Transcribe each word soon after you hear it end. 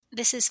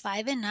This is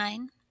 5 and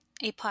 9,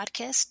 a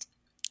podcast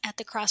at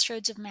the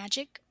crossroads of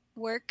magic,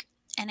 work,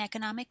 and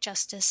economic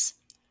justice.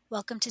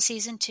 Welcome to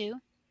Season 2,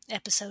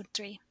 Episode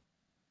 3.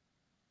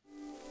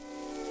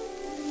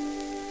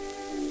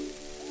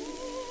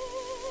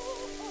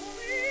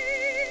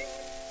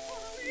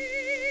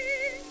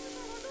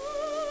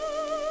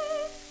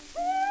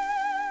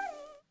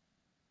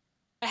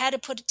 I had to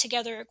put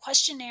together a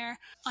questionnaire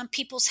on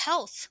people's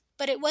health,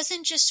 but it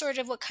wasn't just sort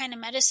of what kind of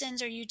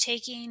medicines are you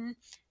taking,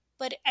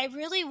 but I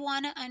really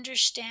want to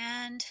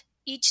understand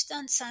each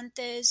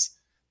danzante's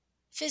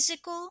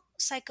physical,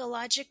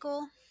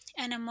 psychological,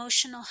 and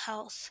emotional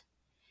health.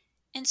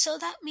 And so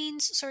that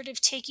means sort of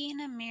taking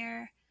a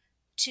mirror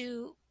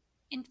to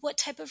in what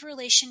type of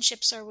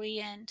relationships are we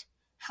in?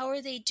 How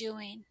are they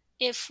doing?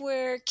 If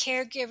we're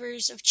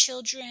caregivers of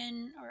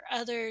children or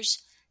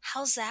others,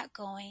 how's that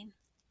going?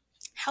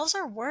 How's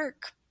our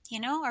work?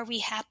 Are we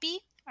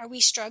happy? Are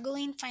we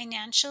struggling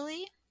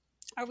financially?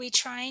 Are we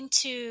trying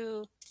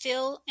to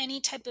fill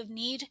any type of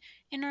need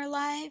in our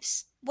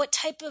lives? What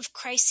type of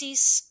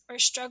crises or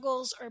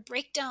struggles or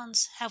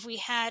breakdowns have we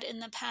had in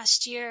the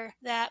past year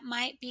that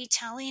might be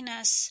telling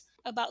us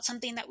about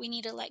something that we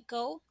need to let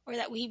go or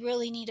that we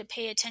really need to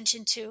pay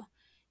attention to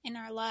in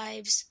our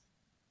lives?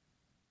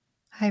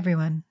 Hi,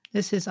 everyone.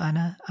 This is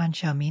Ana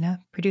Anchalmina,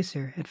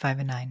 producer at 5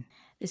 and 9.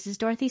 This is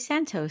Dorothy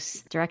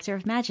Santos, Director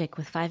of Magic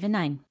with 5 and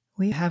 9.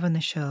 We have on the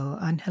show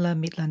Angela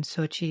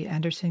Mictlanxochitl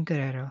Anderson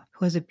Guerrero,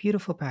 who has a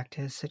beautiful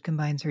practice that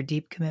combines her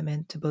deep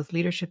commitment to both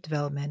leadership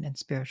development and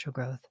spiritual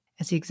growth.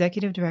 As the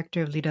Executive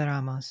Director of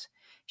Lideramos,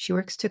 she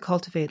works to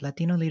cultivate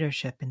Latino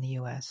leadership in the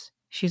U.S.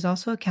 She's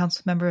also a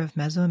council member of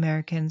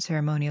Mesoamerican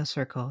ceremonial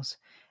circles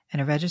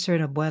and a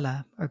registered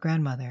abuela, or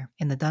grandmother,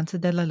 in the Danza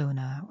de la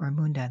Luna, or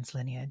moon dance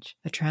lineage,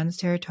 a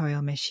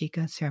trans-territorial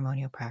Mexica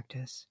ceremonial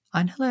practice.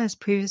 Angela has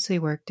previously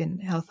worked in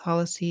health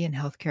policy and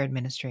healthcare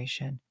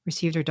administration,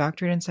 received her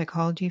doctorate in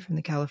psychology from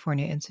the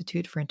California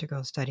Institute for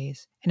Integral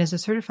Studies, and is a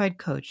certified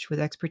coach with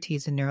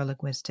expertise in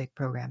neurolinguistic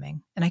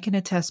programming. And I can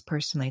attest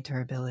personally to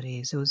her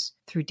abilities. It was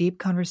through deep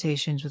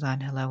conversations with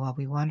Angela while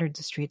we wandered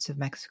the streets of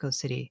Mexico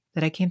City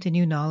that I came to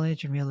new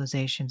knowledge and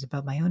realizations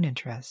about my own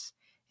interests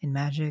in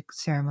magic,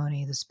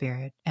 ceremony, the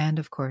spirit, and,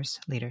 of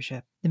course,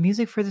 leadership. The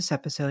music for this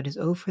episode is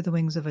 "Oh for the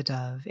Wings of a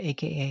Dove,"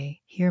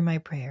 aka "Hear My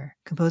Prayer,"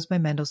 composed by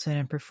Mendelssohn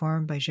and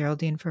performed by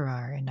Geraldine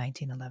Farrar in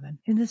 1911.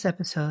 In this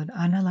episode,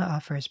 Angela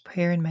offers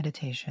prayer and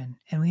meditation,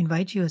 and we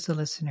invite you as a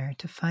listener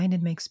to find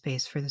and make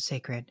space for the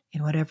sacred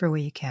in whatever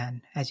way you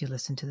can as you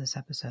listen to this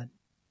episode.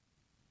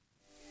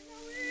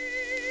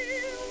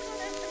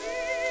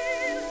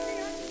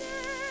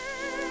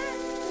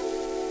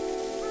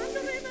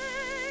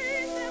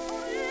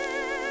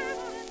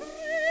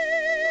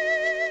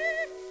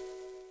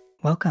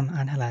 Welcome,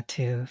 Angela,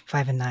 to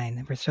 5 and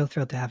 9. We're so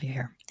thrilled to have you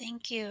here.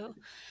 Thank you.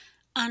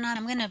 Anna,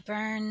 I'm going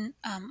to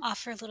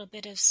offer a little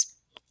bit of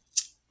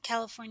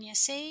California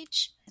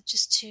sage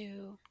just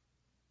to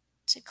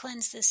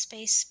cleanse the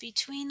space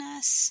between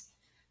us,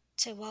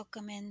 to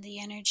welcome in the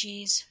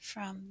energies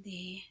from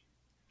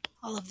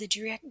all of the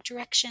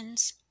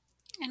directions,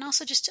 and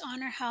also just to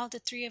honor how the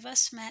three of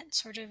us met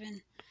sort of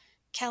in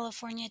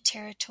California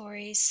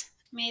territories.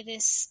 May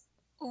this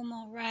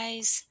humo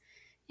rise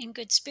in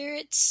good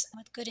spirits,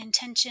 with good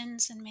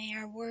intentions, and may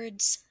our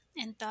words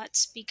and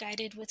thoughts be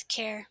guided with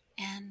care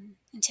and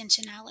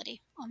intentionality.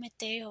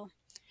 Ometeo.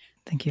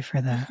 Thank you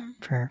for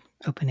for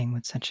opening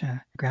with such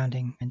a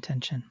grounding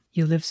intention.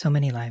 You live so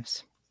many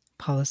lives: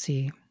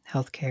 policy,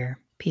 healthcare,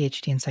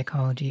 PhD in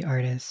psychology,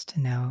 artist,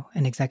 and now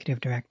an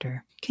executive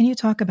director. Can you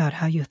talk about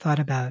how you thought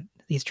about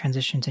these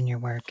transitions in your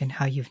work and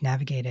how you've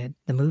navigated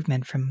the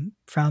movement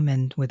from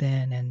and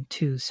within and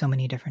to so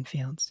many different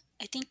fields?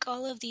 I think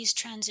all of these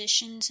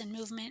transitions and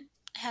movement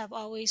have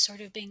always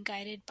sort of been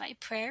guided by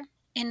prayer.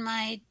 In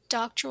my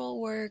doctoral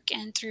work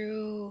and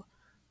through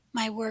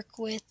my work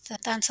with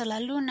Danza La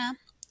Luna,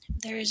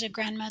 there is a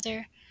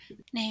grandmother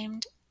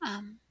named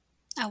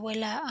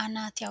Abuela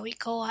Ana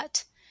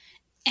Tiahuicoat,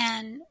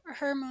 and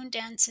her moon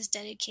dance is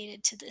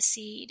dedicated to the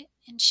seed.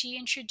 And she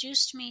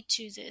introduced me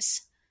to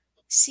this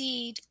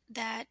seed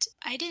that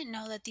I didn't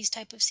know that these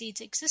type of seeds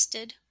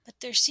existed, but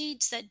they're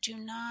seeds that do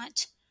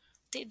not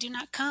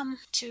come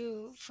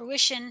to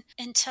fruition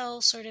until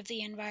sort of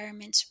the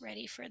environment's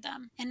ready for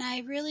them. And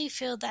I really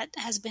feel that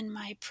has been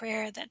my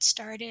prayer that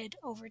started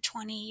over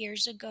 20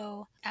 years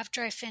ago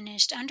after I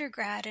finished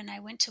undergrad and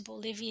I went to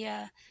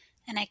Bolivia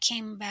and I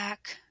came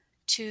back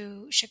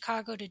to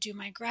Chicago to do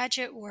my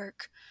graduate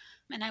work.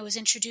 And I was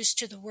introduced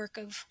to the work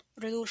of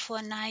Rodolfo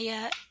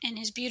Anaya and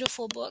his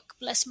beautiful book,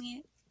 Bless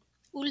Me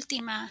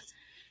Ultima.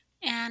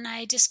 And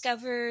I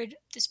discovered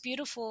this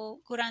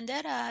beautiful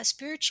curandera,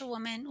 spiritual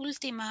woman,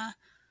 Ultima,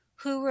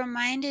 who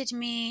reminded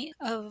me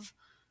of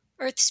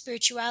earth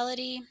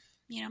spirituality,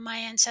 my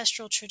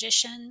ancestral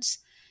traditions,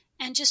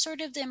 and just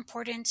sort of the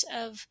importance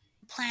of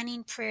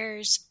planning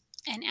prayers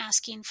and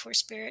asking for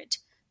spirit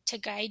to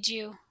guide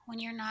you when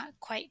you're not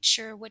quite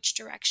sure which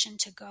direction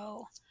to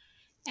go.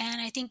 And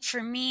I think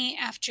for me,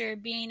 after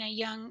being a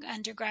young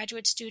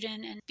undergraduate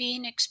student and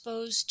being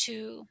exposed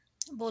to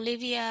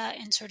Bolivia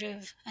and sort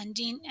of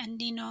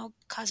Andino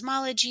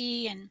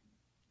cosmology and,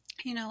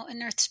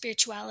 an earth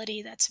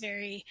spirituality that's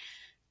very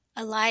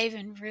alive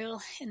and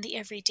real in the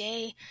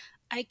everyday.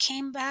 I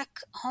came back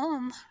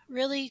home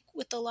really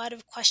with a lot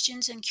of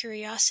questions and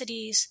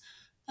curiosities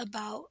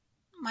about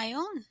my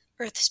own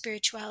earth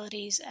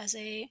spiritualities as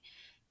a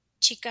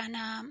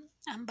Chicana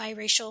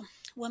biracial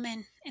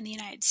woman in the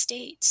United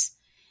States.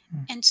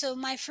 Mm. And so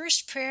my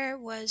first prayer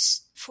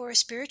was for a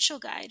spiritual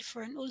guide,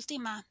 for an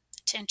ultima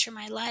to enter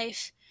my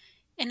life.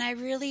 And I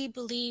really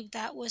believe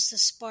that was the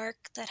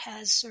spark that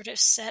has sort of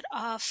set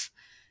off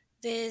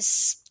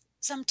this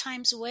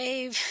sometimes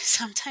wave,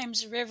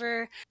 sometimes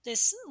river,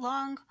 this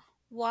long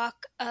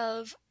walk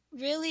of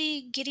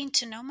really getting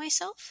to know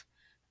myself,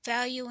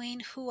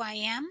 valuing who I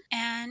am,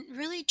 and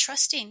really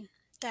trusting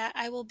that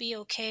I will be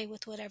okay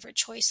with whatever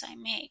choice I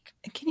make.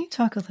 Can you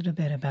talk a little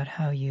bit about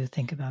how you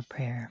think about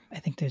prayer? I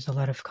think there's a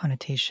lot of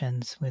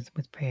connotations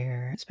with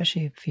prayer,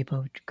 especially if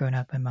people have grown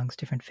up amongst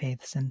different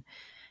faiths. And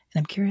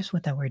I'm curious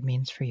what that word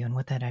means for you and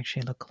what that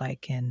actually looked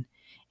like in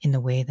the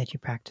way that you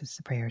practice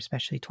the prayer,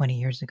 especially 20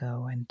 years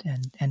ago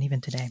and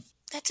even today.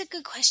 That's a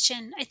good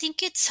question. I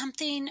think it's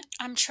something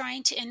I'm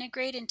trying to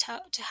integrate into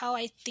to how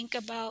I think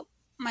about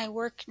my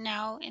work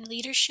now in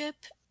leadership.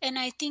 And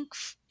I think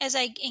as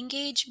I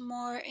engage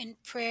more in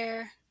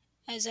prayer,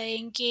 as I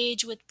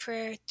engage with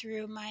prayer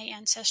through my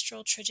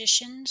ancestral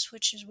traditions,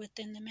 which is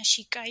within the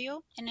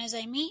Mexicayo, and as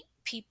I meet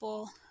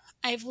people,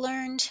 I've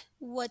learned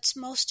what's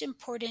most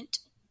important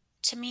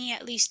to me,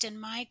 at least in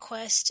my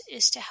quest,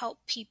 is to help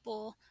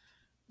people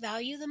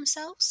value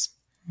themselves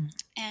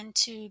and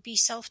to be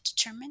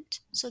self-determined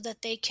so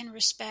that they can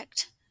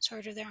respect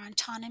sort of their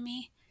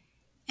autonomy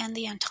and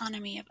the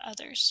autonomy of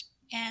others.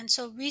 And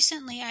so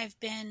recently I've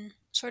been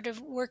sort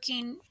of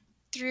working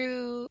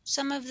through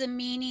some of the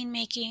meaning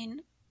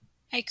making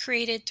I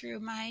created through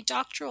my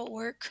doctoral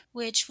work,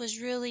 which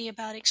was really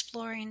about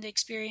exploring the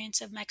experience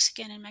of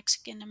Mexican and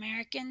Mexican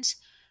Americans,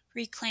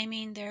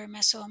 reclaiming their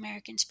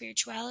Mesoamerican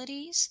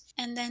spiritualities,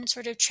 and then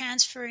sort of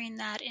transferring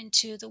that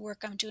into the work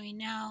I'm doing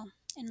now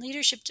in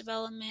leadership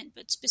development,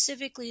 but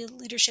specifically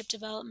leadership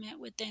development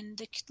within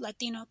the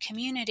Latino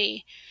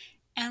community.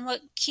 And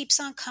what keeps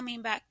on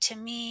coming back to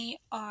me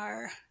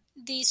are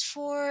these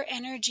four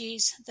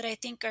energies that I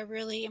think are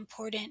really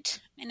important.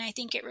 And I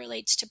think it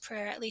relates to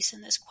prayer, at least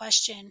in this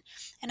question.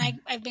 And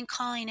I've been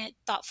calling it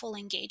thoughtful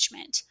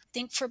engagement. I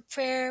think for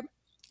prayer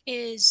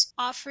is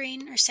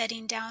offering or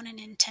setting down an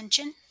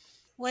intention.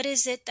 What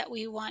is it that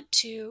we want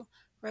to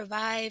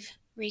revive,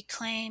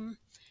 reclaim,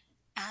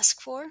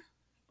 ask for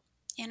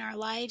in our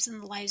lives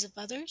and the lives of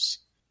others?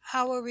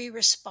 How are we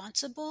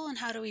responsible and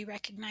how do we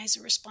recognize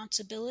the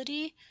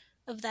responsibility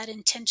of that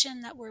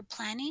intention that we're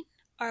planning?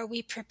 Are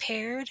we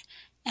prepared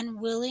and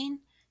willing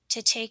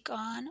to take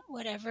on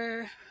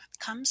whatever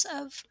comes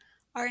of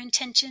our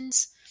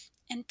intentions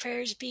and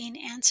prayers being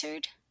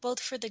answered, both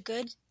for the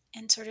good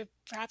and sort of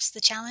perhaps the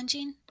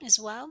challenging as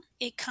well?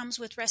 It comes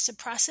with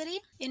reciprocity.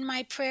 In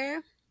my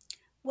prayer,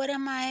 what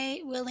am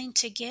I willing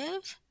to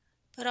give,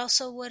 but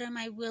also what am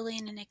I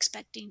willing and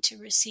expecting to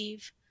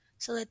receive?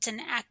 So it's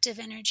an active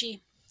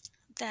energy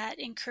that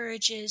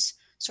encourages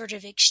sort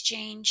of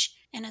exchange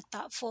in a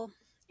thoughtful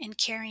and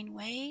caring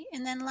way.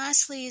 And then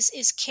lastly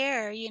is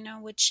care,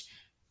 which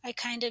I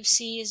kind of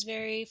see is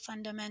very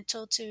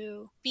fundamental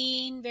to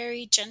being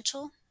very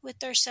gentle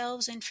with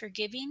ourselves and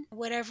forgiving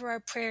whatever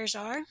our prayers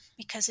are,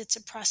 because it's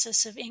a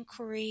process of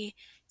inquiry,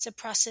 it's a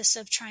process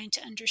of trying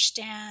to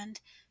understand,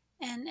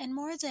 and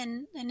more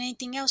than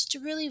anything else,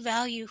 to really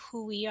value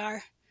who we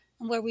are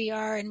and where we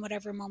are in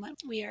whatever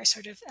moment we are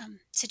sort of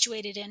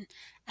situated in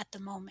at the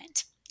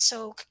moment.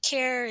 So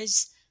care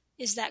is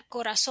that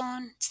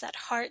corazón, it's that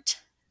heart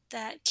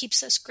that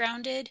keeps us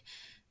grounded,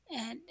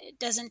 and it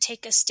doesn't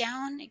take us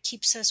down. It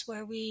keeps us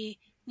where we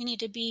need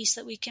to be so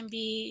that we can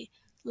be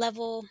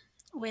level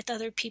with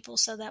other people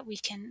so that we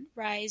can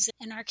rise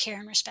in our care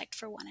and respect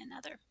for one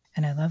another.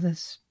 And I love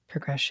this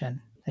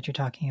progression that you're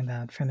talking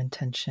about, from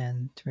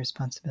intention to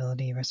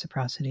responsibility,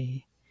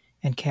 reciprocity,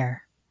 and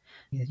care.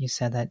 You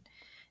said that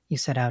you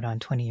set out on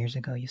 20 years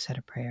ago, you said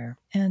a prayer.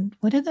 And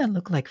what did that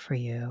look like for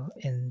you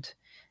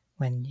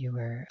when you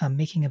were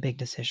making a big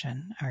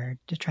decision or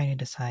just trying to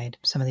decide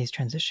some of these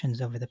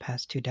transitions over the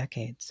past 2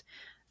 decades?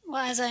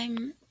 Well, as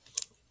I'm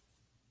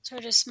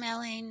sort of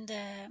smelling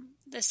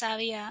the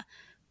salvia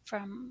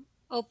from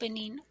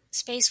opening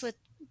space with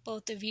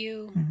both of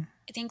you,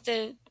 I think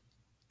the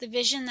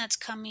vision that's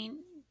coming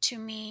to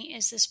me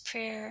is this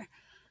prayer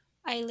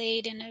I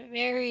laid in a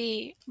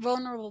very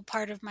vulnerable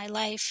part of my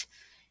life.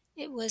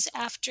 It was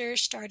after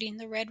starting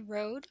the Red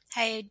Road.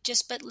 I had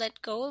just but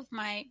let go of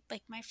my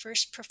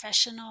first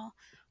professional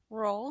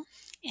role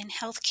in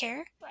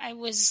healthcare. I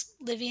was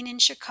living in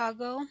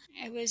Chicago.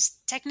 I was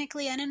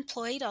technically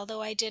unemployed,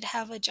 although I did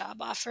have a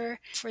job offer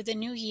for the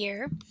new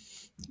year.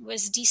 It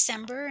was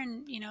December,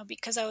 and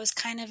because I was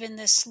kind of in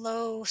this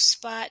low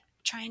spot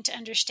trying to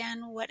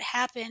understand what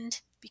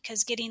happened,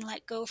 because getting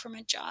let go from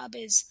a job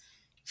is,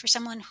 for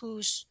someone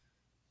who's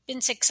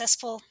been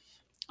successful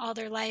all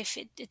their life,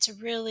 it's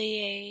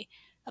really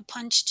a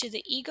punch to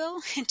the ego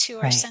and to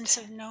our sense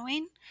Right. of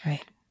knowing.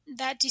 Right.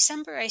 That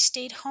December, I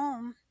stayed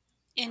home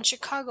in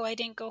Chicago. I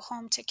didn't go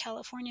home to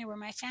California where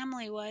my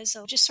family was.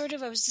 So just sort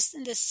of, I was just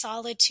in this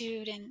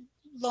solitude and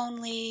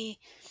lonely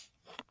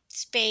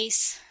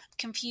space,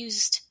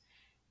 confused,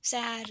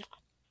 sad.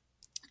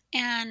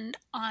 And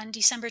on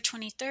December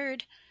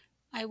 23rd,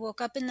 I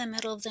woke up in the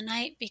middle of the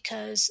night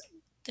because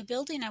the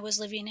building I was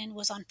living in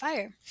was on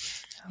fire.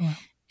 Oh, well.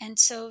 And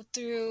so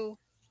through,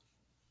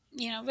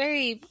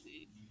 very,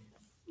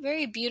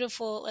 very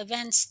beautiful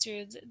events,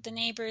 through the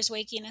neighbors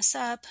waking us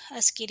up,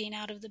 us getting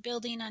out of the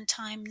building on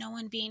time, no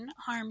one being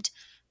harmed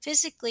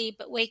physically,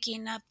 but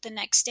waking up the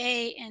next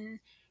day and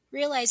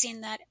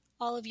realizing that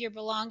all of your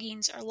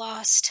belongings are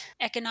lost.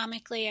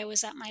 Economically, I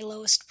was at my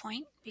lowest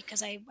point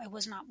because I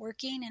was not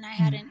working and I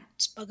hadn't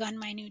begun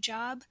my new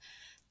job,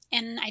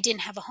 and I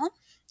didn't have a home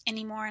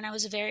anymore, and I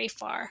was very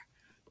far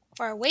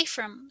away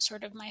from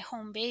sort of my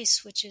home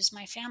base, which is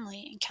my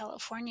family in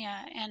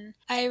California. And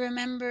I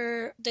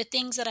remember the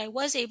things that I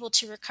was able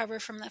to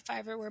recover from the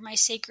fire were my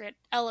sacred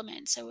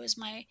elements. It was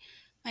my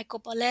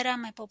copalera,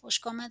 my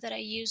poposhkoma that I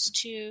used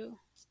to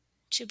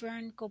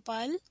burn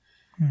copal.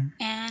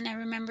 And I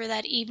remember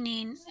that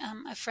evening,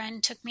 a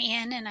friend took me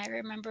in, and I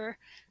remember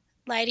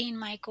lighting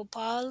my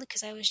copal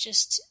because I was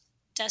just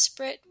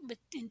desperate,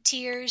 in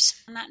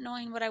tears, not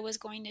knowing what I was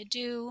going to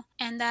do.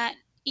 And that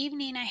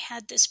evening, I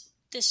had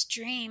this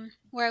dream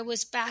where I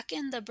was back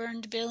in the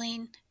burned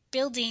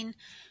building.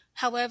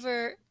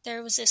 However,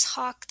 there was this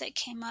hawk that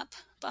came up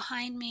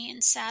behind me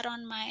and sat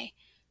on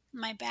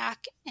my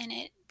back, and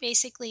it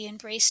basically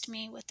embraced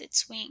me with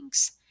its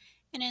wings.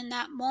 And in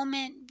that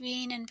moment,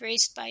 being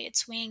embraced by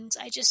its wings,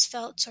 I just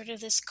felt sort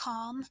of this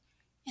calm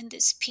and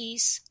this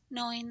peace,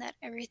 knowing that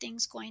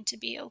everything's going to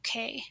be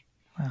okay.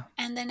 Wow.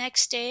 And the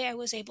next day, I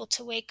was able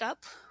to wake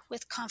up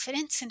with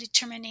confidence and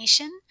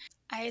determination.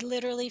 I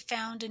literally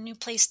found a new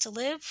place to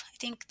live. I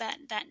think that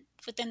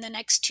within the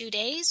next 2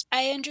 days,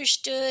 I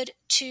understood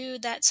too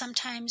that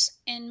sometimes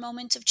in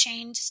moments of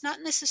change, it's not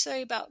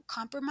necessarily about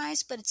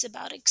compromise, but it's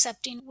about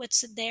accepting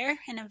what's there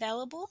and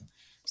available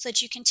so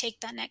that you can take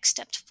that next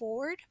step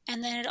forward.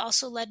 And then it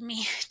also led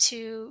me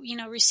to,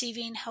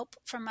 receiving help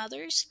from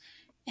others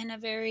in a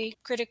very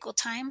critical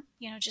time,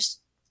 just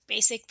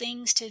basic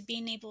things to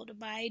being able to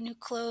buy new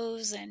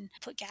clothes and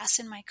put gas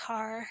in my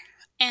car.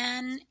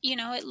 And,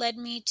 it led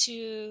me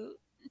to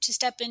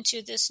step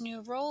into this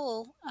new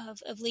role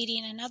of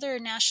leading another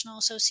national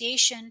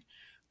association,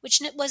 which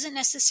wasn't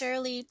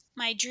necessarily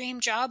my dream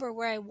job or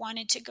where I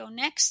wanted to go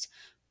next,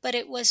 but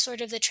it was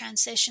sort of the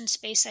transition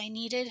space I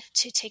needed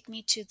to take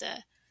me to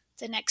the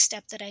next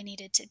step that I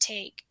needed to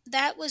take.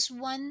 That was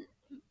one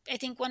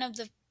of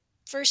the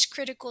first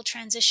critical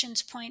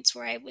transitions points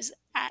where I was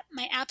at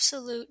my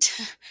absolute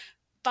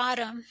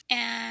bottom,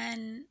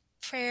 and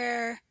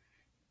prayer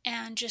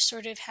and just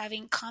sort of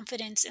having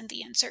confidence in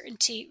the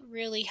uncertainty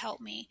really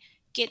helped me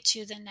get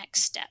to the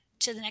next step,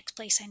 to the next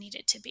place I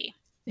needed to be.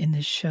 In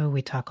this show,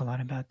 we talk a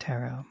lot about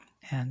tarot,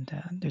 and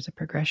there's a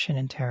progression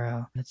in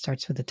tarot. It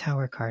starts with the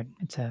tower card.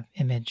 It's an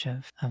image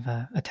of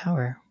a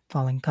tower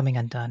coming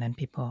undone, and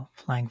people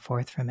flying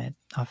forth from it.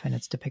 Often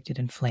it's depicted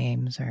in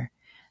flames or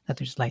that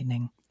there's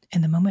lightning.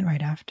 And the moment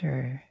right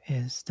after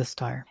is the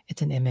star.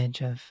 It's an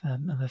image of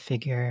a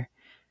figure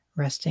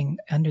resting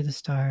under the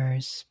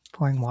stars,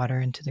 pouring water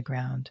into the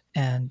ground.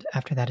 And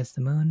after that is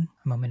the moon,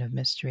 a moment of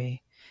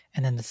mystery,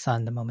 and then the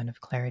sun, the moment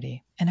of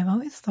clarity. And I've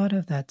always thought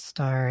of that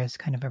star as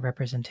kind of a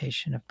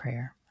representation of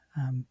prayer.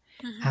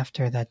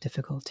 After that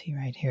difficulty,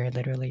 right here,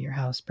 literally your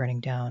house burning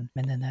down,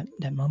 and then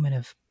that moment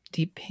of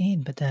deep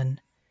pain, but then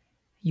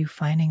you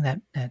finding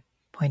that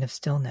point of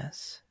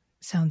stillness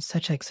sounds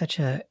such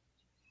a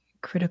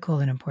critical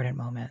and important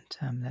moment,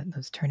 that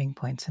those turning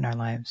points in our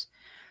lives.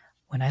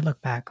 When I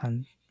look back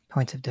on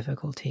points of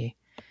difficulty,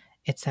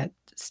 it's that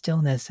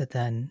stillness that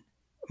then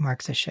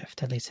marks a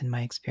shift, at least in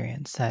my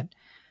experience, that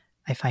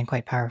I find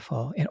quite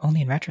powerful,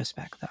 only in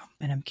retrospect, though.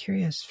 And I'm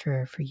curious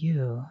for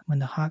you, when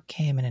the hawk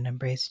came and it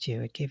embraced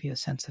you, it gave you a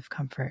sense of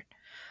comfort.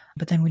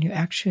 But then when you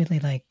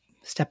actually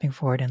stepping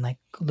forward and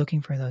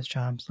looking for those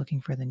jobs,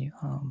 looking for the new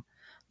home,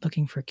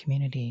 looking for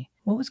community,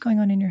 what was going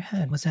on in your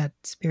head? Was that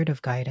spirit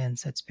of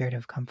guidance, that spirit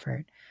of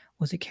comfort,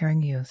 was it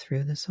carrying you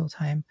through this whole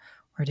time?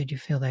 Or did you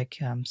feel like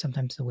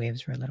sometimes the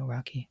waves were a little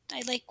rocky?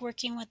 I like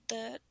working with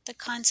the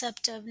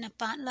concept of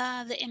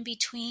Napantla, the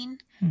in-between,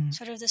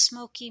 sort of the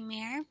smoky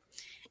mirror.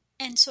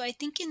 And so I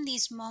think in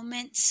these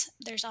moments,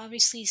 there's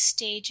obviously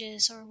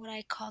stages, or what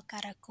I call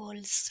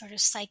caracols, sort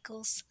of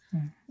cycles,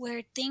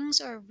 where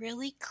things are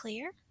really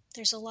clear.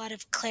 There's a lot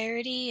of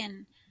clarity,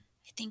 and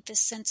I think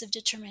this sense of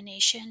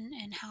determination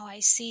and how I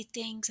see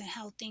things and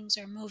how things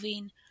are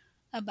moving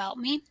about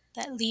me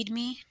that lead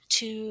me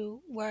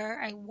to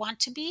where I want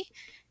to be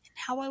and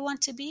how I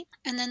want to be.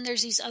 And then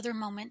there's these other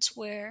moments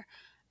where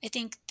I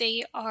think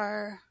they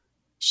are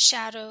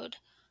shadowed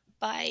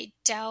by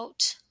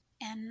doubt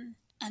and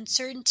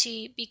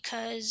uncertainty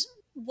because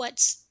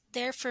what's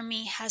there for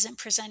me hasn't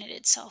presented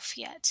itself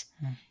yet.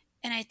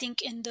 And I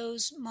think in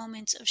those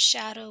moments of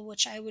shadow,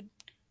 which I would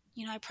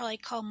I probably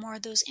call more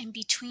those in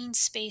between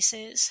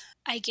spaces.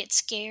 I get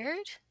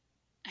scared.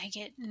 I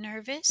get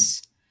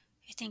nervous.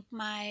 I think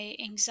my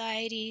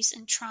anxieties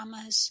and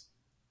traumas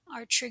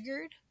are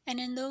triggered. And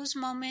in those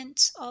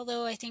moments,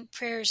 although I think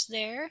prayer's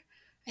there,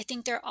 I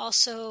think they're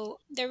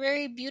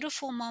very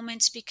beautiful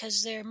moments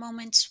because they're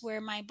moments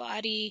where my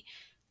body,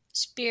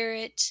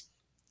 spirit,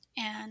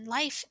 and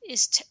life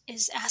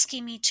is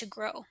asking me to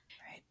grow.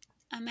 Right.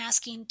 I'm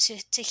asking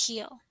to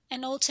heal.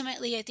 And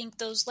ultimately, I think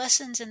those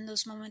lessons in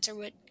those moments are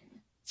what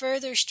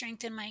further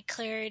strengthen my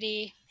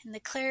clarity in the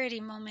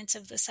clarity moments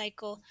of the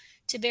cycle,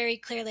 to very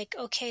clear, like,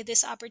 okay,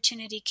 this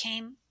opportunity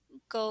came,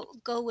 go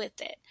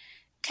with it.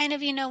 Kind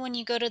of, when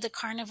you go to the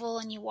carnival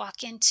and you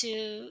walk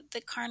into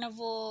the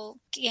carnival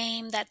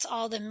game, that's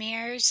all the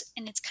mirrors,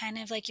 and it's kind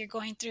of like you're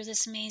going through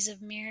this maze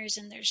of mirrors,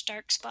 and there's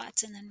dark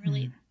spots and then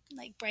really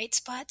like bright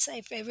spots.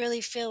 I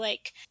really feel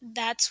like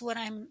that's what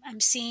I'm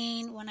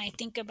seeing when I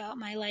think about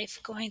my life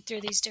going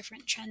through these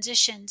different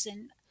transitions.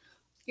 And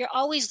you're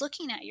always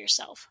looking at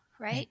yourself,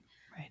 Right. right?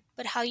 Right.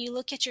 But how you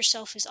look at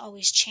yourself is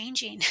always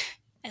changing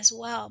as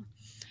well.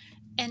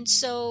 And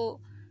so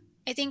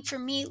I think for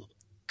me,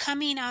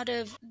 coming out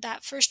of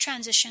that first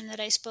transition that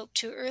I spoke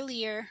to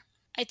earlier,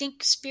 I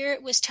think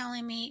Spirit was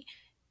telling me,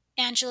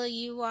 Angela,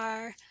 you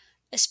are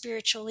a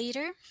spiritual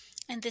leader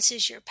and this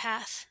is your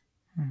path.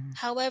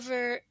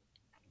 However,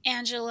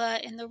 Angela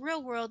in the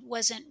real world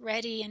wasn't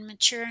ready and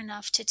mature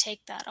enough to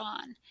take that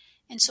on.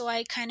 And so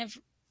I kind of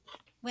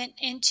went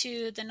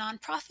into the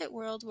nonprofit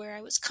world where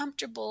I was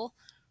comfortable,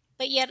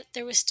 but yet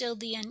there was still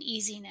the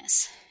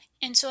uneasiness.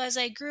 And so as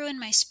I grew in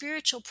my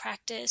spiritual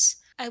practice,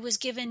 I was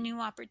given new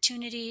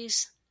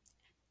opportunities,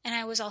 and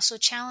I was also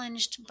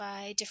challenged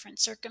by different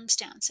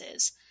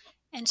circumstances.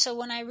 And so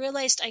when I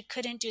realized I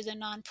couldn't do the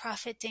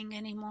nonprofit thing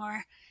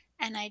anymore,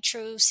 and I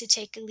chose to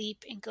take a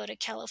leap and go to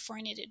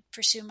California to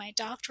pursue my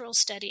doctoral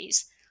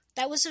studies,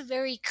 that was a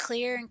very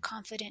clear and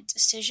confident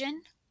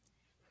decision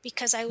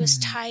because I was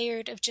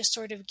tired of just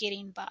sort of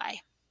getting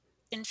by.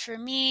 And for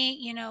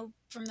me,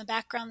 from the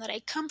background that I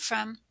come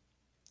from,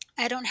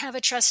 I don't have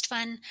a trust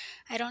fund.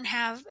 I don't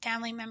have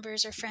family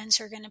members or friends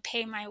who are going to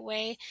pay my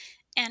way.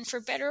 And for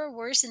better or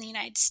worse, in the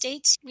United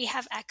States, we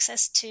have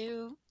access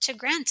to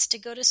grants to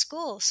go to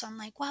school. So I'm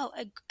like, wow,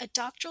 a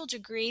doctoral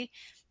degree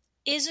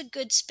is a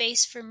good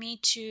space for me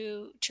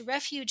to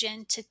refuge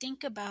in, to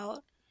think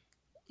about,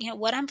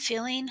 what I'm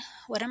feeling,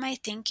 what am I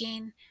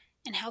thinking,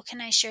 and how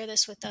can I share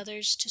this with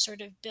others to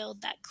sort of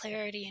build that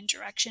clarity and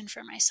direction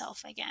for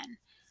myself again.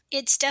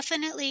 It's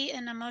definitely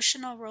an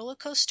emotional roller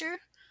coaster,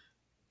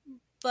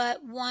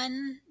 but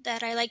one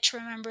that I like to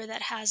remember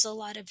that has a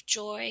lot of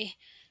joy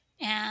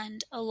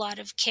and a lot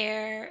of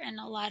care and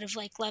a lot of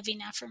like loving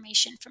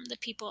affirmation from the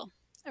people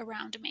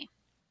around me.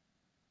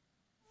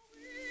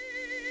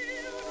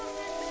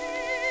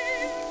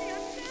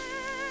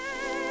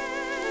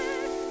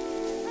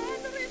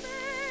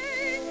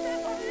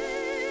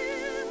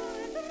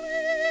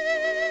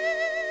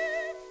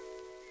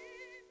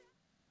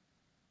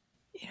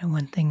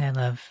 One thing I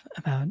love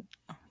about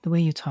the way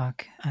you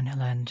talk,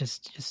 Angela, and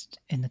just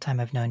in the time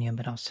I've known you,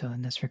 but also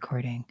in this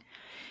recording,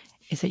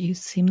 is that you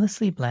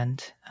seamlessly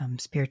blend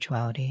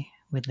spirituality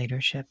with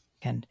leadership.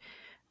 And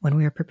when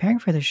we were preparing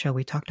for the show,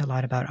 we talked a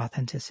lot about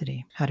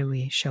authenticity. How do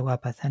we show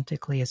up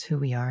authentically as who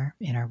we are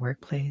in our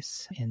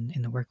workplace,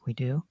 in the work we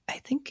do? I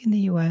think in the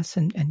US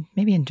and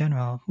maybe in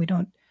general, we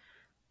don't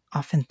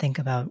often think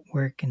about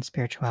work and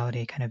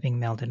spirituality kind of being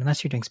melded,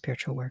 unless you're doing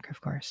spiritual work,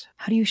 of course.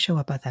 How do you show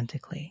up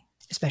authentically,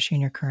 especially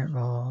in your current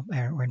role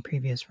or in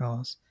previous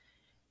roles?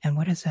 And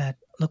what does that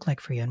look like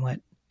for you? And what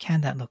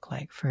can that look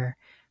like for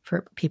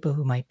people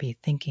who might be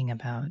thinking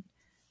about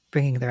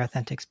bringing their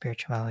authentic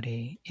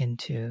spirituality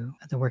into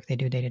the work they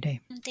do day to day?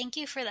 Thank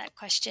you for that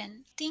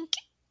question. I think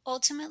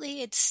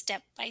ultimately it's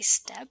step by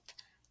step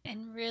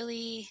and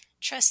really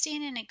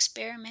trusting and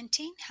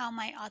experimenting how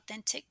my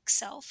authentic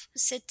self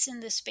sits in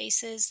the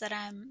spaces that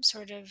I'm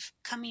sort of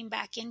coming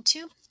back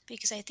into,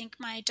 because I think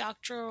my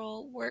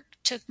doctoral work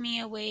took me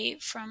away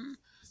from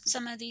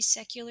some of these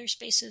secular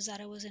spaces that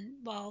I was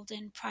involved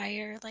in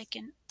prior, like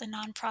in the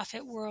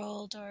nonprofit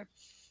world or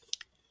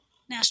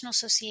national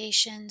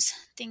associations,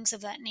 things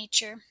of that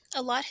nature.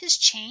 A lot has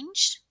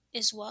changed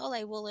as well,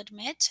 I will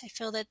admit. I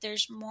feel that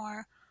there's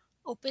more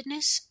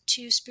openness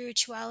to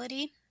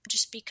spirituality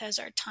just because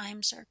our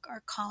times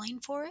are calling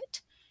for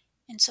it.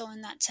 And so,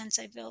 in that sense,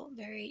 I feel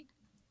very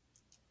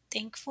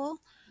thankful.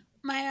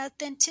 My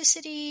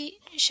authenticity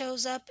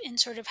shows up in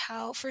sort of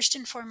how, first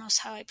and foremost,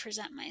 how I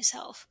present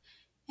myself.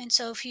 And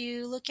so, if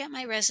you look at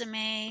my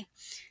resume,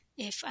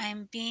 if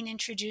I'm being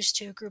introduced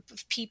to a group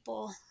of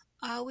people,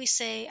 I always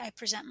say I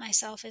present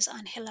myself as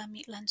Angela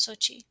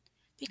Mictlanxochitl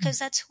because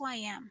that's who I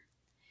am.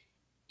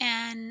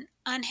 And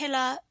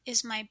Angela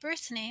is my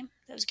birth name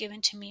that was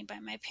given to me by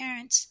my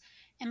parents,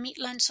 and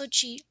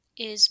Mictlanxochitl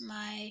is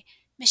my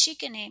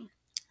Mexica name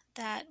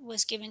that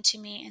was given to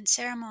me in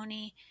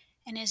ceremony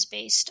and is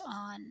based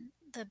on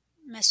the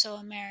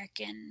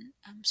Mesoamerican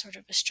sort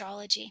of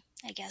astrology,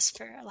 I guess,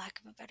 for a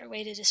lack of a better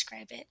way to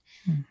describe it.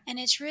 And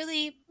it's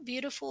really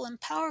beautiful and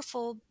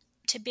powerful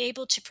to be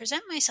able to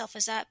present myself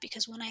as that,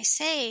 because when I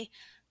say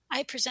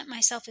I present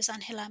myself as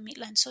Angela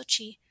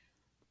Mictlanxochitl,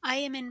 I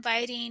am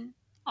inviting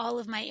all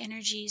of my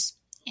energies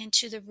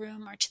into the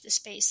room or to the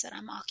space that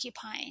I'm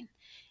occupying.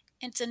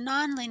 It's a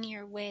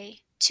non-linear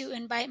way to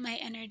invite my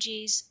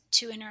energies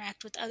to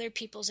interact with other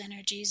people's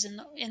energies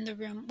in the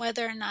room,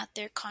 whether or not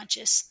they're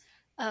conscious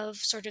of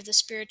sort of the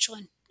spiritual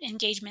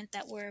engagement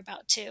that we're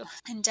about to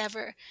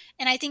endeavor.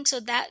 And I think so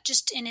that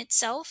just in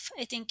itself,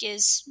 I think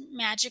is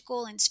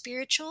magical and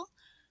spiritual,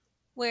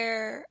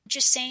 where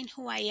just saying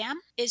who I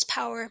am is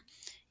power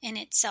in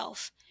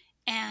itself.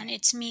 And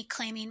it's me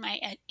claiming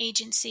my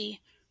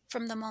agency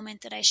from the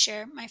moment that I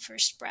share my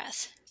first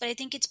breath. But I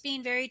think it's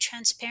being very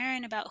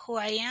transparent about who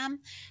I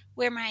am,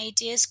 where my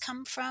ideas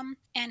come from,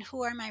 and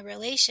who are my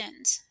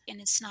relations.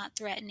 And it's not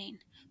threatening,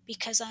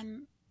 because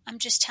I'm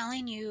just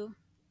telling you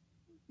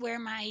where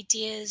my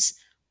ideas,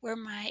 where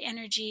my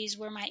energies,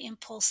 where my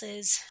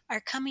impulses are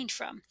coming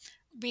from.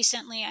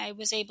 Recently, I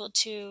was able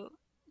to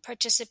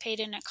participate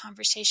in a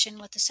conversation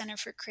with the Center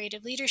for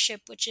Creative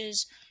Leadership, which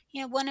is,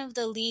 one of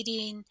the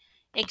leading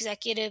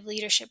executive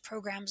leadership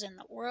programs in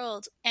the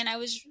world. And I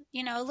was,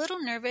 a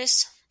little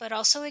nervous, but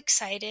also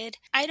excited.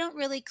 I don't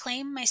really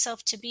claim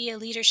myself to be a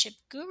leadership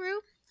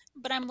guru,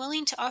 but I'm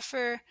willing to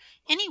offer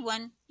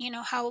anyone,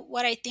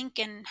 what I think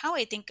and how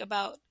I think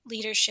about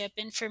leadership.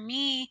 And for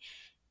me,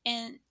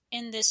 in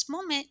this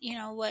moment,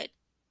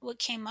 what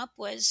came up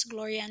was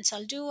Gloria and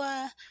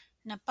Saldua,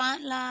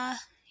 Napantla,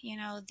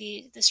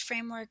 this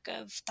framework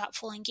of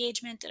thoughtful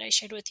engagement that I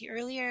shared with you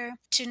earlier.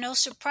 To no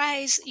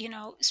surprise,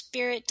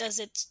 Spirit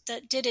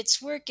did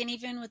its work, and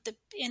even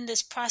in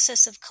this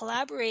process of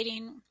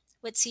collaborating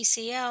with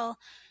CCL,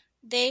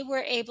 they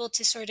were able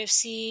to sort of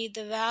see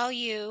the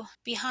value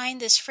behind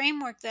this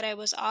framework that I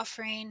was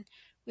offering.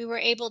 We were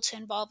able to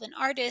involve an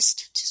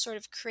artist to sort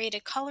of create a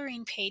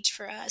coloring page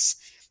for us.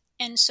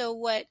 And so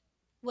what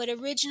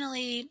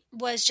originally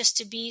was just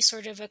to be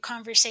sort of a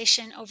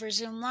conversation over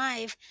Zoom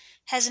Live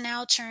has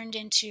now turned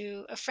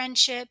into a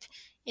friendship.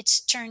 It's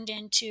turned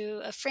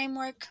into a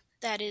framework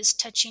that is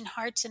touching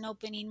hearts and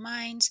opening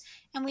minds.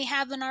 And we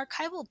have an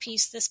archival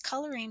piece, this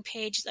coloring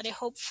page, that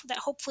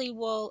hopefully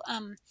will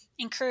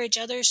encourage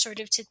others sort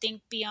of to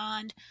think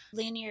beyond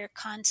linear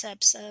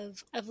concepts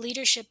of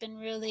leadership, and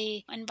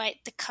really invite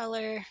the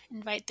color,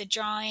 invite the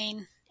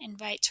drawing,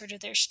 invite sort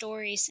of their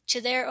stories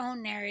to their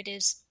own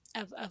narratives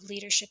of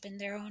leadership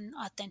and their own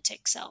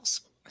authentic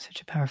selves.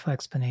 Such a powerful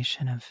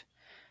explanation of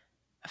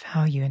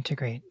how you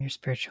integrate your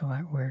spiritual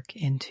work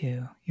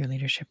into your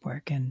leadership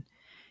work. And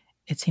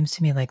it seems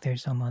to me like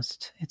there's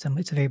it's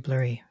a very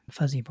blurry,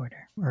 fuzzy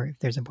border, or if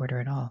there's a border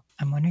at all.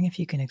 I'm wondering if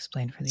you can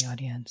explain for the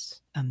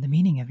audience the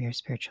meaning of your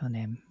spiritual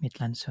name,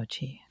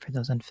 Mictlanxochitl, for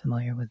those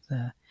unfamiliar with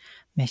the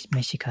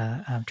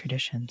Mexica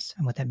traditions,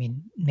 and what that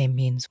name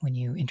means when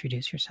you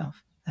introduce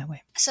yourself that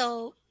way.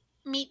 So,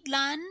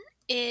 Mictlan,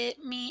 it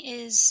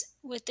is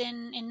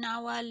within in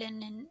Nahuatl,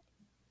 and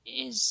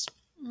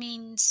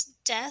means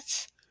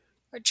death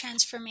or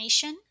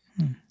transformation.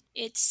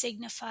 It's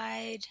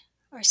signified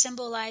or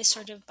symbolized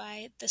sort of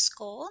by the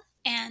skull.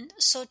 And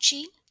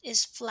Xochitl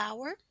is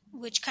flower,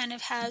 which kind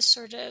of has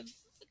sort of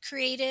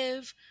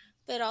creative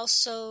but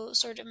also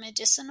sort of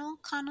medicinal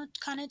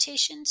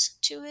connotations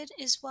to it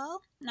as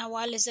well.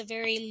 Nahuatl is a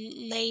very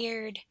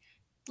layered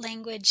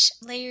language,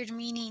 layered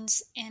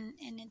meanings in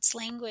its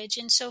language.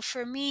 And so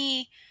for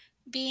me,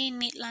 being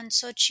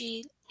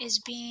Mictlanxochitl is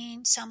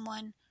being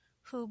someone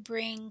who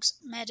brings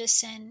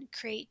medicine,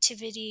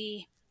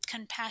 creativity,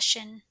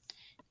 compassion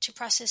to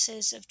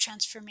processes of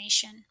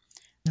transformation.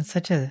 That's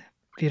such a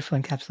beautiful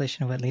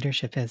encapsulation of what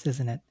leadership is,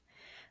 isn't it?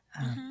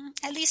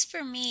 At least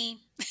for me.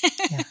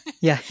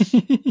 Yeah.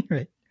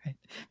 Right.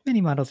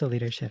 Many models of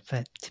leadership,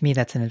 but to me,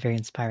 that's a very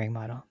inspiring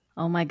model.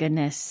 Oh my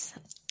goodness.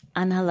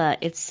 Angela,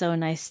 it's so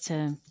nice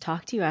to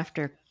talk to you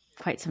after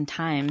quite some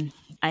time.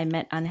 I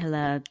met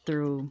Angela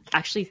through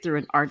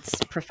an arts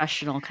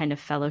professional kind of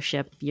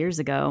fellowship years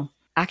ago,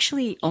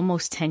 actually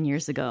almost 10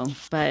 years ago.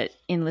 But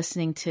in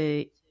listening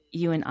to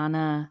you and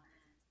Anna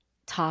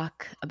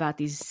talk about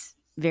these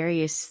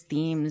various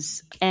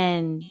themes,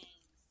 and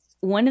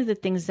one of the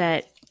things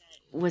that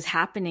was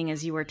happening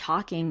as you were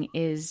talking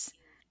is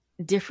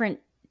different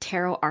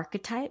tarot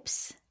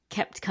archetypes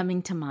kept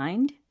coming to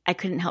mind. I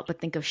couldn't help but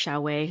think of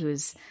Xiaowei,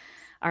 who's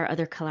our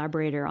other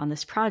collaborator on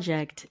this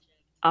project,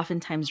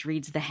 oftentimes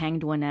reads the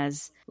Hanged One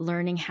as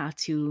learning how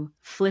to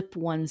flip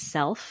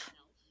oneself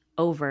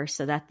over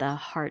so that the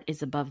heart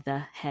is above the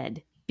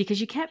head.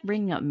 Because you kept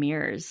bringing up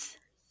mirrors.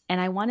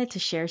 And I wanted to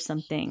share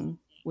something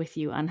with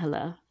you,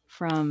 Angela,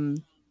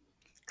 from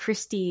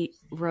Christy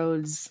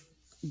Rhodes'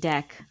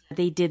 deck.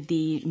 They did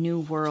the New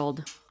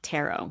World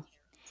Tarot.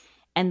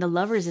 And the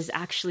Lovers is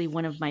actually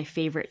one of my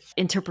favorite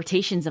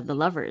interpretations of the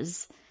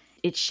Lovers.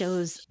 It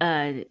shows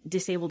a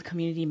disabled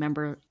community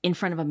member in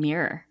front of a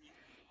mirror,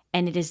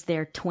 and it is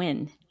their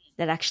twin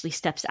that actually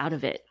steps out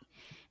of it.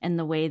 And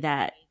the way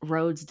that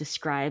Rhodes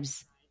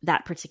describes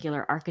that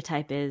particular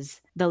archetype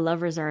is the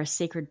Lovers are a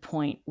sacred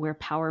point where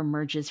power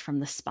merges from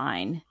the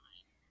spine.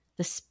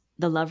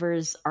 The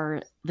Lovers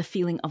are the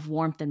feeling of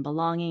warmth and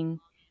belonging,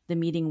 the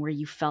meeting where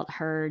you felt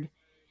heard,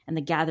 and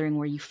the gathering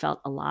where you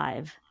felt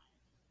alive.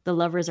 The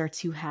lovers are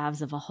two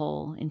halves of a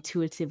whole,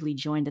 intuitively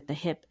joined at the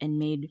hip and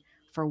made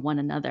for one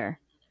another.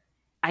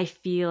 I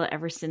feel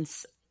ever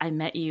since I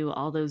met you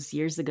all those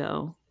years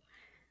ago,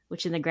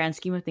 which in the grand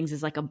scheme of things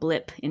is like a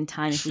blip in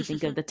time if we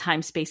think of the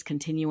time-space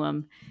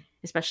continuum,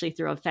 especially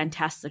through a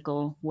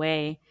fantastical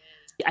way.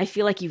 I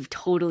feel like you've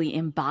totally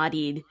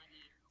embodied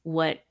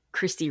what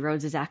Christy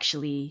Rhodes is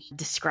actually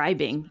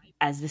describing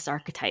as this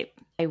archetype.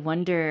 I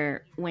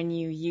wonder, when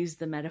you use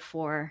the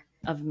metaphor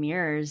of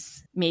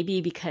mirrors,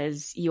 maybe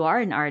because you are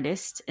an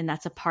artist and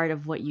that's a part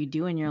of what you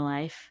do in your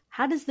life,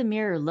 how does the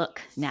mirror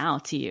look now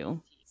to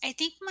you? I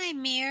think my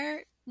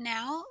mirror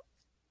now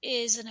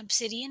is an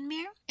obsidian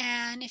mirror.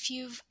 And if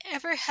you've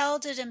ever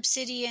held an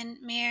obsidian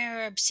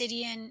mirror or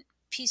obsidian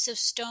piece of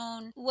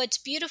stone, what's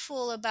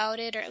beautiful about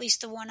it, or at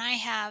least the one I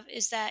have,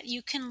 is that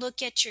you can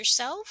look at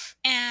yourself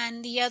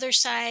and the other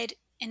side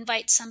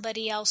invites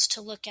somebody else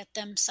to look at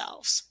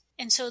themselves.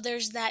 And so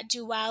there's that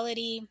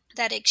duality,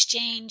 that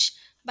exchange.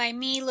 By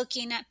me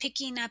looking at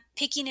picking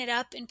it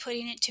up and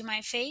putting it to my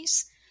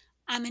face,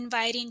 I'm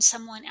inviting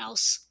someone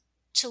else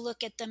to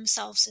look at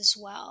themselves as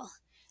well.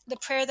 The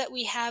prayer that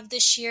we have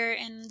this year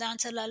in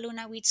Danza la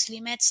Luna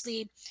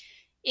Huitzilimetzli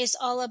is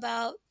all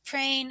about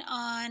praying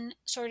on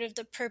sort of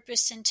the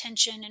purpose,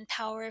 intention, and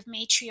power of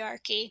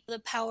matriarchy, the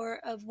power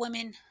of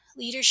women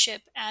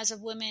leadership as a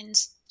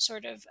women's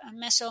sort of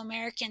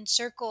Mesoamerican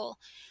circle.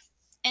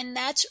 And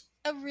that's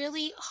a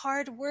really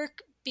hard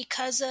work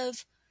because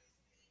of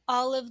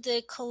all of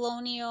the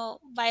colonial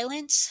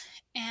violence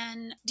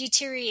and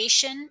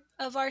deterioration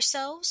of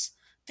ourselves,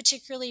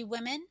 particularly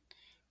women.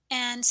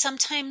 And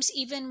sometimes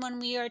even when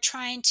we are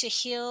trying to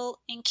heal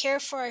and care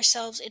for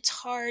ourselves, it's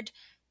hard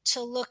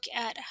to look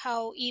at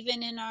how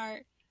even in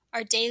our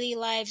daily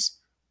lives,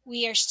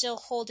 we are still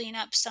holding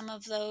up some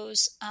of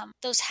those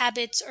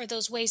habits or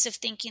those ways of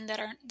thinking that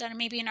are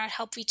maybe not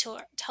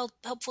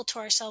helpful to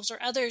ourselves or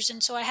others.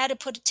 And so I had to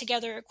put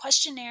together a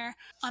questionnaire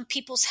on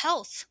people's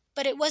health.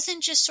 But it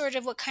wasn't just sort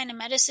of what kind of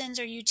medicines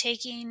are you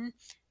taking,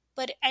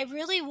 but I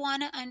really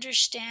want to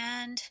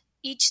understand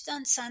each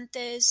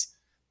danzante's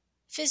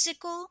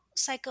physical,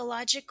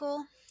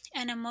 psychological,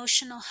 and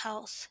emotional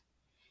health.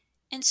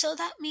 And so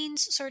that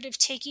means sort of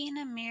taking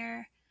a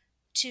mirror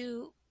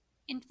to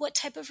in what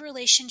type of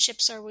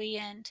relationships are we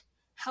in?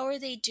 How are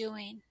they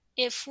doing?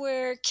 If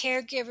we're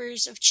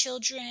caregivers of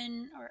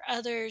children or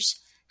others,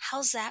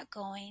 how's that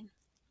going?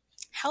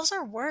 How's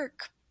our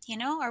work?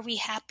 Are we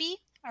happy?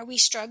 Are we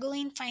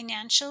struggling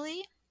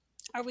financially?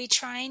 Are we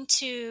trying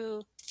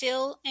to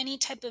fill any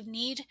type of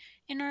need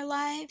in our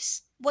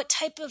lives? What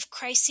type of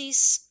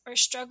crises or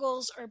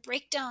struggles or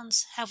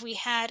breakdowns have we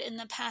had in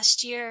the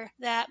past year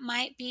that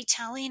might be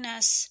telling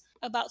us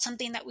about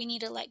something that we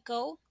need to let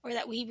go or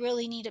that we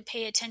really need to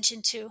pay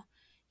attention to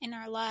in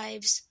our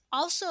lives?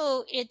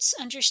 Also, it's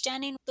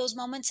understanding those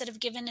moments that have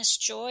given us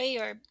joy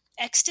or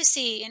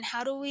ecstasy, and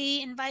how do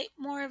we invite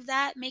more of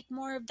that, make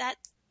more of that?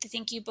 I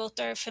think you both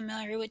are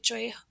familiar with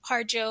Joy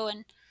Harjo,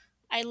 and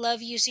I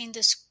love using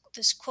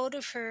this quote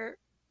of her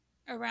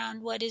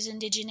around what is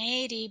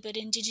indigeneity, but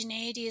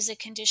indigeneity is a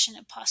condition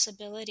of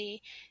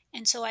possibility.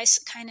 And so I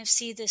kind of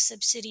see this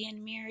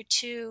obsidian mirror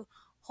too,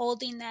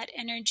 holding that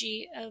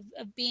energy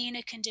of being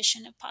a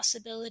condition of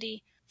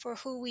possibility for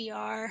who we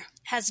are,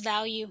 has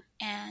value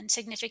and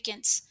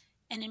significance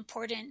and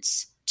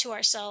importance to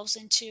ourselves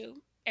and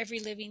to every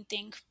living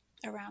thing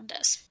around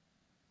us.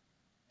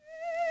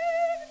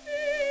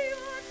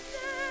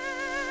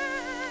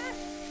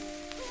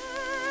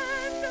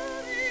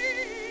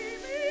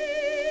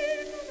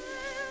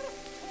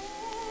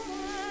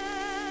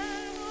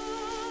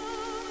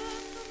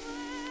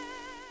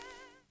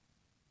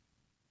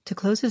 To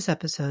close this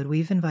episode,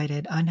 we've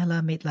invited Angela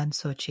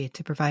Mictlanxochitl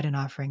to provide an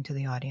offering to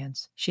the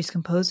audience. She's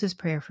composed this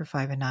prayer for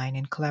 5 and 9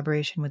 in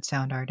collaboration with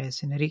sound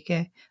artist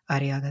Enrique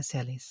Arriaga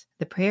Celis.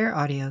 The prayer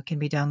audio can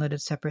be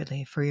downloaded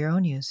separately for your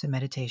own use and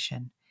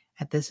meditation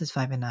at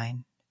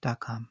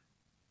thisis5and9.com.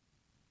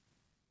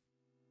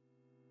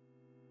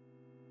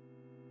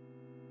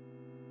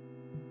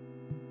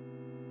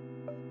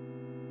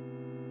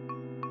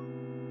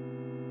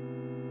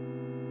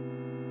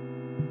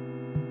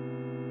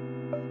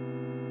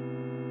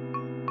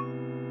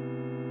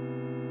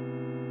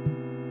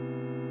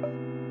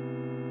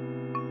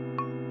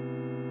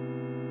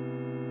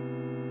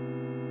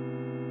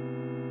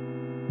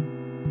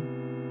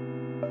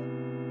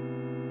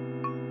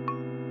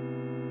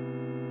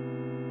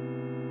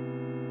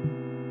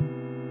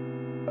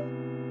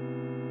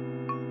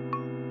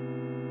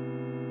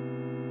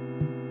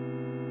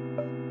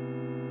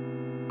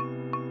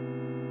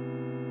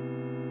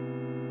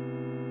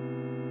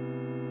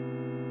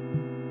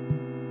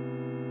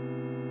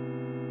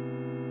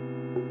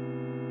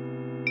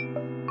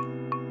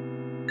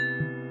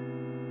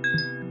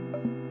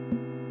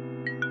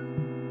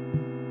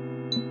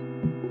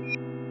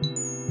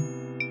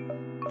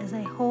 As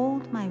I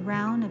hold my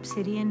round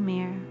obsidian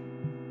mirror,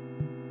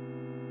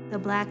 the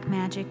black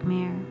magic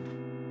mirror,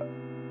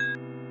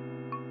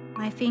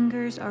 my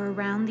fingers are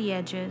around the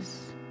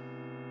edges,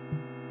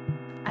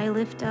 I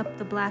lift up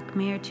the black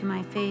mare to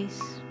my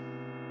face.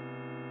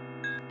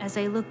 As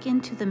I look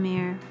into the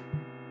mirror,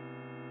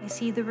 I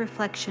see the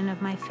reflection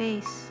of my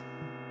face.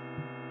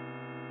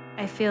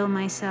 I feel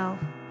myself.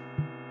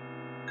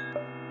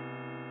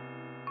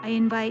 I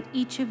invite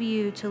each of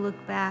you to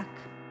look back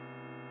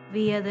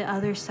via the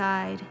other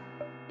side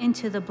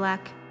into the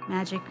black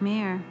magic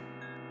mirror.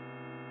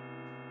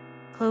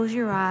 Close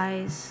your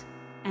eyes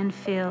and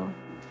feel.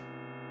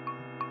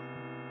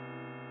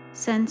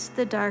 Sense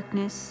the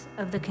darkness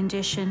of the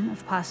condition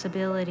of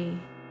possibility.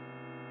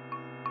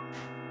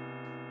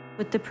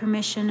 With the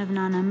permission of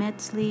Nana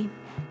Metzli,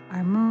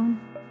 our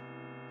moon,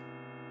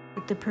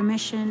 with the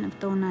permission of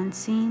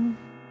Tonantzin,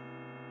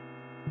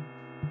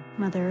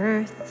 Mother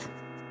Earth,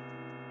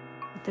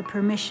 with the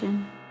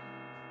permission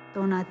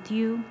of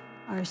Tonatiuh,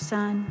 our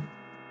sun,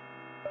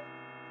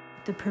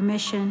 with the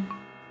permission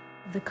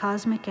of the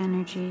cosmic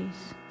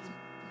energies,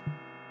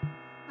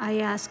 I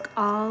ask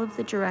all of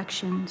the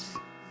directions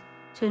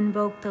to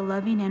invoke the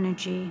loving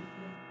energy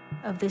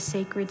of this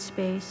sacred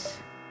space.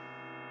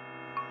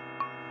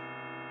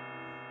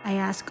 I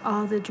ask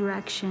all the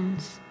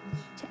directions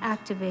to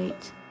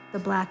activate the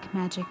black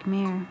magic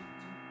mirror.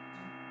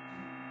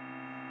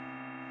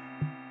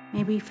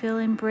 May we feel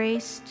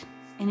embraced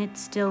in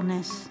its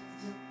stillness,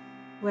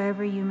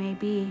 wherever you may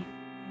be,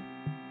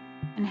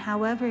 and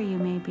however you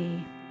may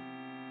be.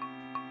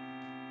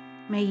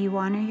 May you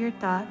honor your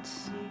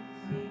thoughts.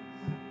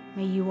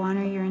 May you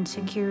honor your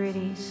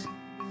insecurities.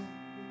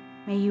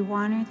 May you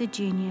honor the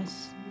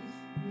genius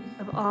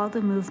of all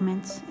the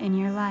movements in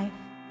your life.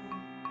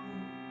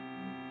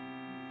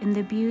 In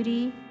the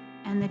beauty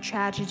and the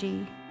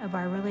tragedy of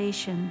our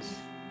relations,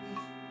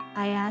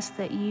 I ask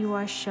that you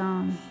are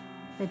shown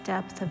the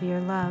depth of your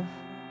love.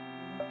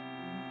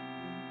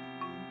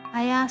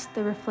 I ask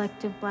the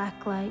reflective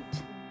black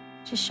light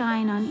to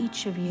shine on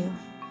each of you.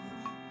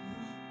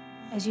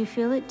 As you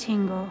feel it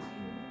tingle,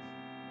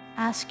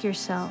 ask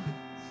yourself,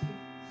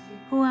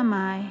 who am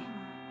I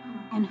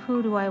and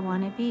who do I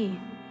want to be?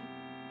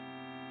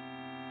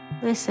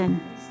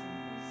 Listen.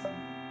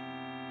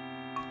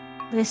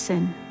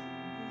 Listen.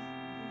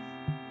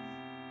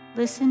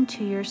 Listen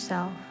to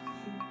yourself.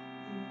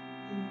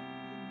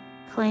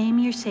 Claim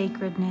your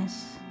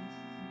sacredness.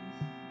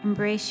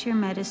 Embrace your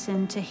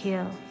medicine to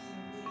heal,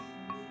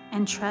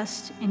 and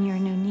trust in your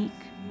unique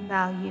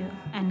value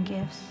and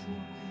gifts.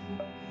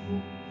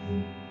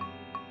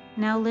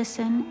 Now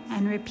listen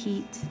and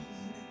repeat.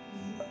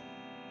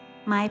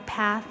 My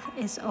path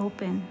is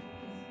open.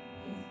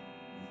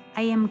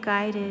 I am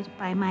guided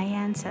by my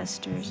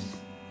ancestors.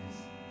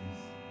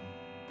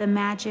 The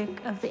magic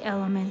of the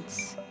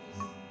elements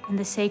and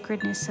the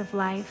sacredness of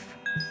life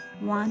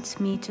wants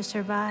me to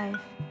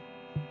survive.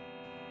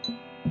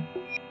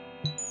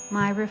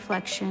 My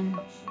reflection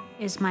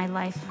is my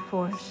life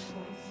force.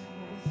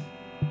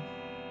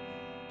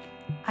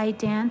 I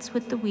dance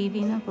with the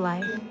weaving of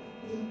life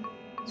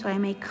so I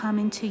may come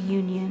into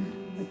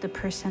union with the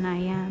person I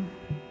am.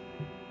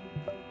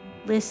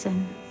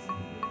 Listen.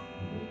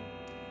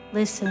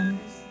 Listen.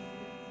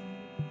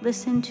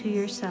 Listen to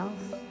yourself.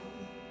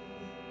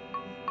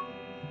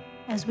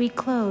 As we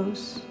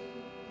close,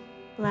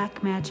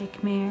 Black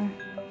Magic Mirror,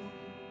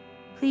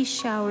 please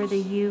shower the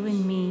you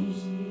in me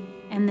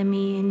and the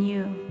me in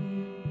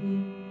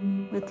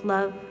you with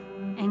love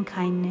and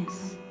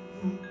kindness.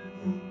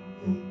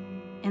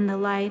 In the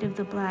light of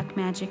the Black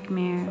Magic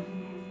Mirror,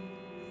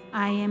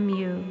 I am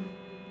you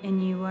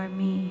and you are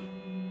me.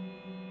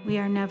 We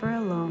are never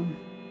alone.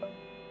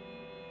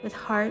 With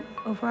heart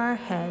over our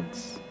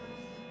heads,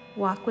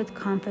 walk with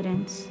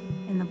confidence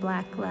in the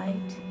black light.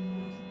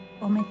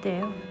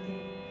 Ometeo.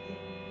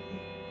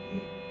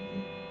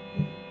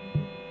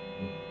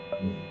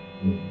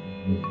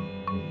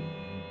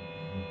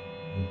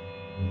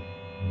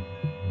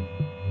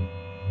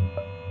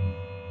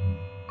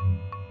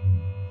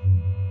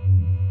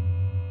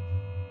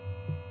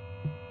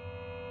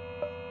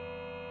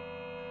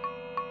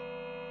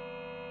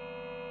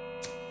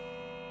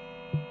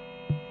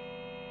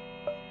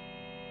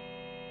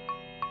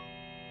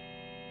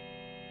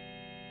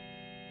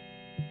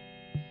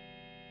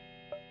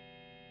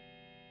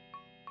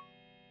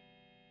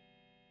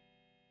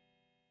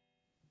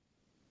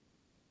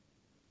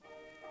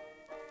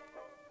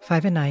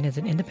 Five and Nine is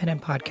an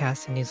independent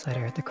podcast and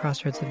newsletter at the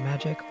crossroads of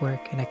magic,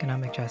 work, and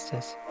economic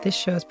justice. This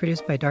show is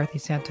produced by Dorothy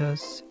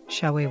Santos,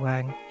 Xiaowei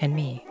Wang, and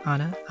me,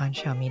 Anna An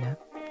Xiaomina,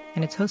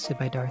 and it's hosted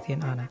by Dorothy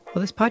and Anna.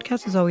 While this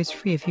podcast is always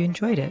free, if you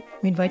enjoyed it,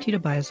 we invite you to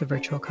buy us a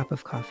virtual cup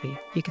of coffee.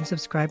 You can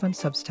subscribe on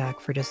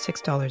Substack for just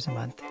 $6 a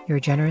month. Your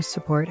generous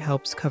support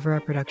helps cover our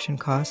production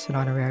costs and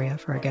honoraria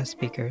for our guest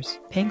speakers.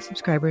 Paying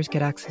subscribers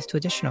get access to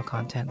additional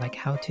content like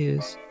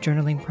how-tos,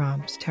 journaling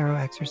prompts, tarot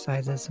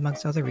exercises,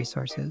 amongst other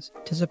resources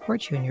to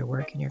support you in your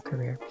work and your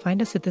career.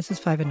 Find us at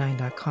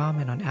thisis5and9.com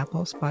and on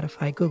Apple,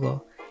 Spotify,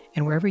 Google,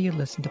 and wherever you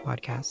listen to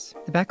podcasts.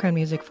 The background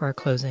music for our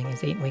closing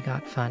is Ain't We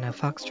Got Fun, a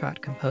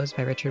foxtrot composed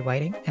by Richard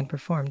Whiting and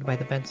performed by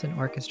the Benson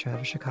Orchestra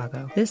of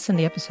Chicago. This and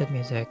the episode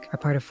music are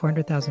part of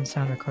 400,000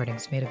 sound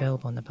recordings made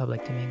available in the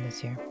public domain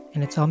this year.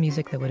 And it's all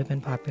music that would have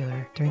been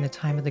popular during the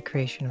time of the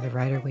creation of the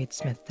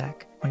Rider-Waite-Smith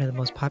deck, one of the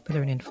most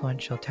popular and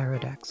influential tarot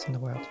decks in the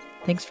world.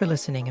 Thanks for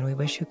listening, and we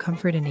wish you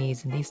comfort and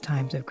ease in these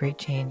times of great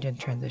change and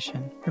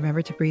transition.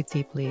 Remember to breathe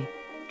deeply,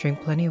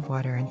 drink plenty of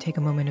water, and take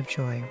a moment of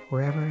joy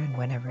wherever and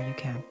whenever you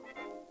can.